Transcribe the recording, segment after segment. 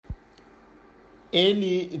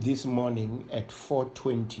Early this morning at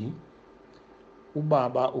 4:20,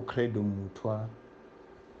 Ubaba Credo Mutwa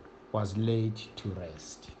was laid to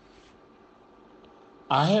rest.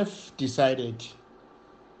 I have decided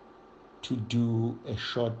to do a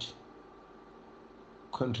short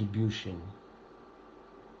contribution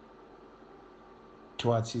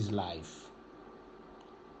towards his life,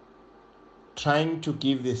 trying to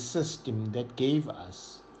give the system that gave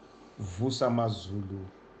us Vusa Mazulu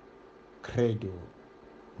Credo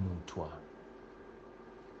Mutwa.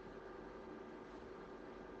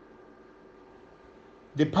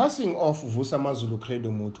 The passing of Vusa Mazulu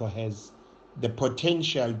Credo Mutwa has the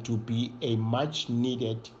potential to be a much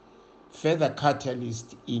needed further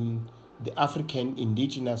catalyst in the African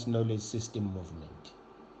indigenous knowledge system movement.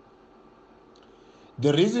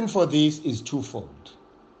 The reason for this is twofold.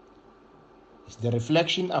 It's the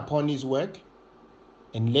reflection upon his work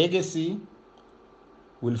and legacy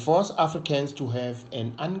will force Africans to have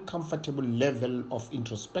an uncomfortable level of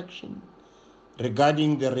introspection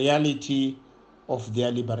regarding the reality of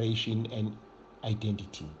their liberation and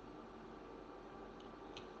identity.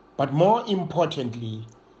 But more importantly,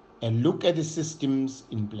 a look at the systems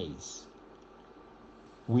in place.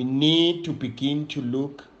 We need to begin to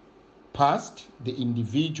look past the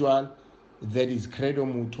individual that is Credo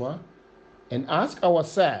Mutwa and ask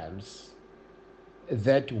ourselves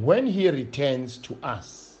that when he returns to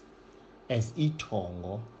us as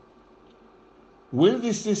Itongo, will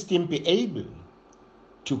the system be able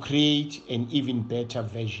to create an even better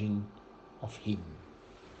version of him?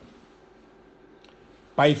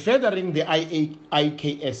 By furthering the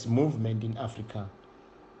IKS movement in Africa,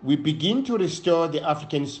 we begin to restore the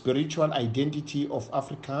African spiritual identity of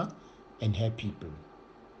Africa and her people.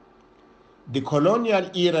 The colonial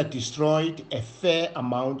era destroyed a fair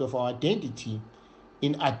amount of our identity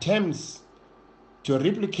in attempts to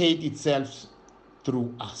replicate itself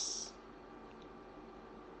through us.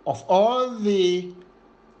 Of all the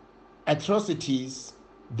atrocities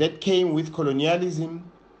that came with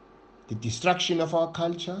colonialism, the destruction of our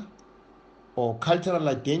culture or cultural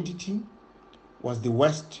identity was the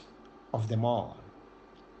worst of them all.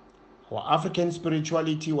 Our African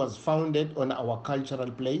spirituality was founded on our cultural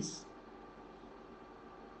place.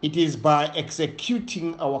 It is by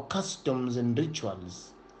executing our customs and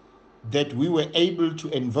rituals that we were able to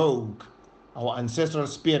invoke our ancestral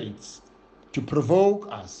spirits to provoke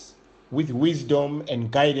us with wisdom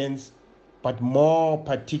and guidance, but more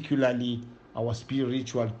particularly our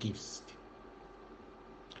spiritual gifts.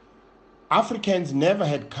 Africans never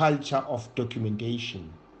had culture of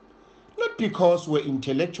documentation, not because we're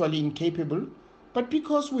intellectually incapable, but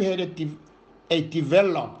because we had a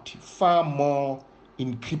developed, far more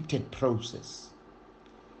encrypted process.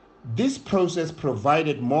 This process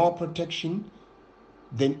provided more protection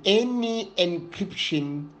than any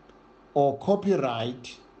encryption or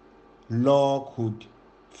copyright law could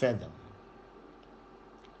fathom.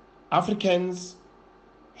 Africans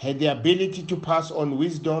had the ability to pass on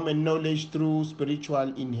wisdom and knowledge through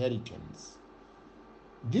spiritual inheritance.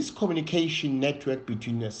 This communication network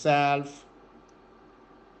between yourself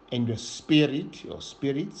and your spirit, your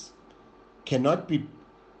spirits, cannot be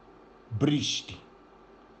breached,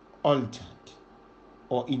 altered,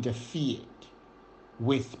 or interfered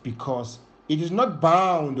with because it is not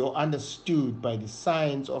bound or understood by the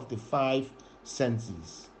science of the five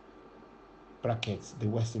senses, brackets, the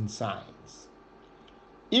Western science.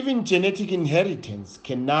 Even genetic inheritance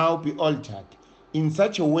can now be altered in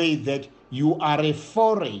such a way that you are a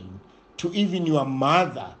foreign to even your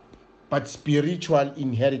mother, but spiritual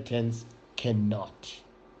inheritance cannot.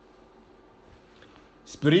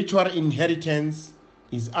 Spiritual inheritance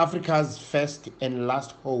is Africa's first and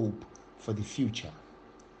last hope for the future.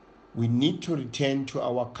 We need to return to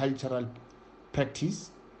our cultural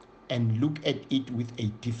practice and look at it with a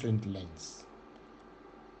different lens.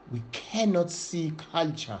 We cannot see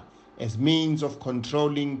culture as means of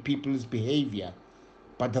controlling people's behavior,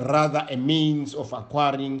 but rather a means of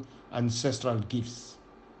acquiring ancestral gifts.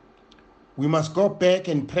 We must go back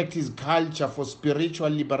and practice culture for spiritual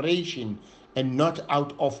liberation and not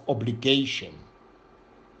out of obligation.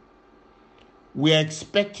 We are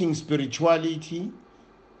expecting spirituality,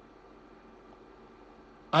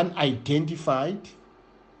 unidentified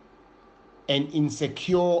and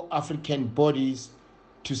insecure African bodies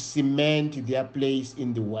to cement their place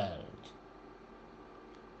in the world.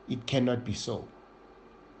 It cannot be so.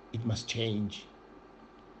 It must change.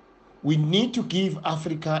 We need to give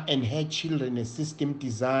Africa and her children a system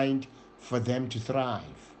designed for them to thrive.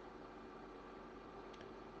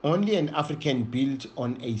 Only an African built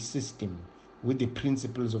on a system with the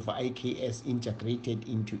principles of IKS integrated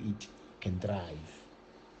into it can thrive.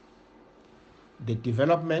 The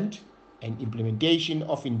development and implementation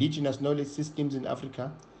of indigenous knowledge systems in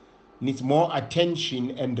Africa needs more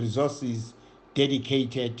attention and resources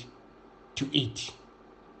dedicated to it.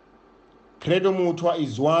 Credo Mutwa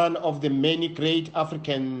is one of the many great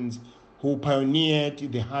Africans who pioneered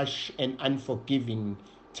the harsh and unforgiving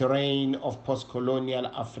terrain of post-colonial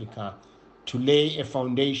Africa to lay a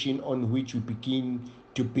foundation on which we begin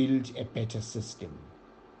to build a better system.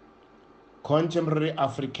 Contemporary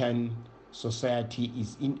African society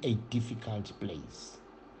is in a difficult place.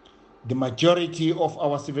 The majority of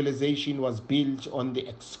our civilization was built on the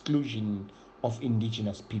exclusion of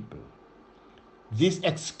indigenous people. This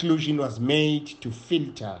exclusion was made to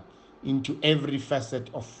filter into every facet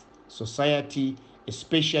of society,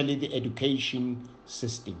 especially the education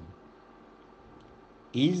system.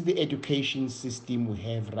 Is the education system we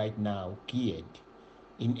have right now geared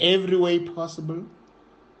in every way possible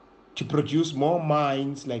to produce more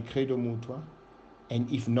minds like Credo Mutwa?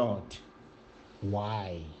 And if not,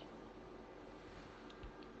 why?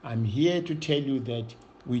 I'm here to tell you that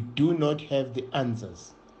we do not have the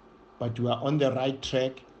answers, but we are on the right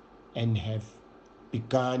track and have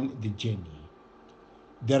begun the journey.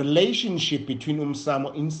 The relationship between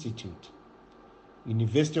Umsamo Institute,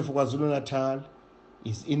 University of KwaZulu-Natal,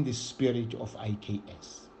 is in the spirit of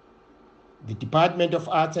IKS. The Department of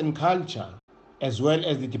Arts and Culture, as well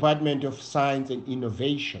as the Department of Science and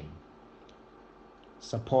Innovation,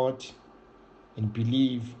 support and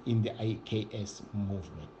believe in the IKS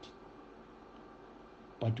movement.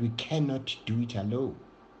 But we cannot do it alone.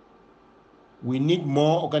 We need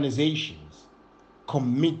more organizations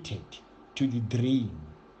committed to the dream,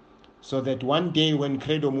 so that one day when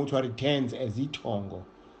Credo Mutwa returns as Itongo,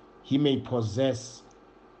 he may possess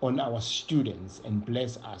on our students and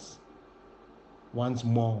bless us once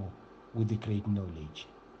more with the great knowledge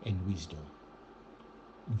and wisdom.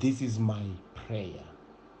 This is my prayer.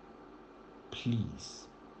 Please,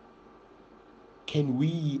 can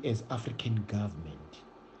we as African government,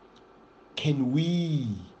 can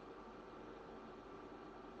we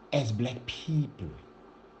as black people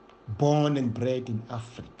born and bred in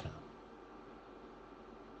Africa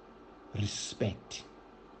respect,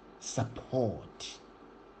 support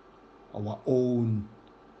our own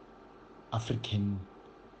African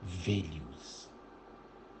values?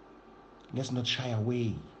 Let's not shy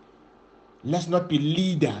away. Let's not be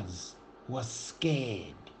leaders who are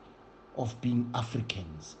scared of being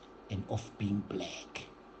Africans and of being black.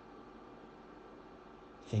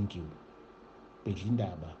 Thank you.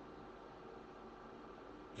 Bedlindaba,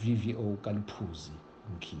 VVO Kaluphuzi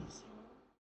Mkhize.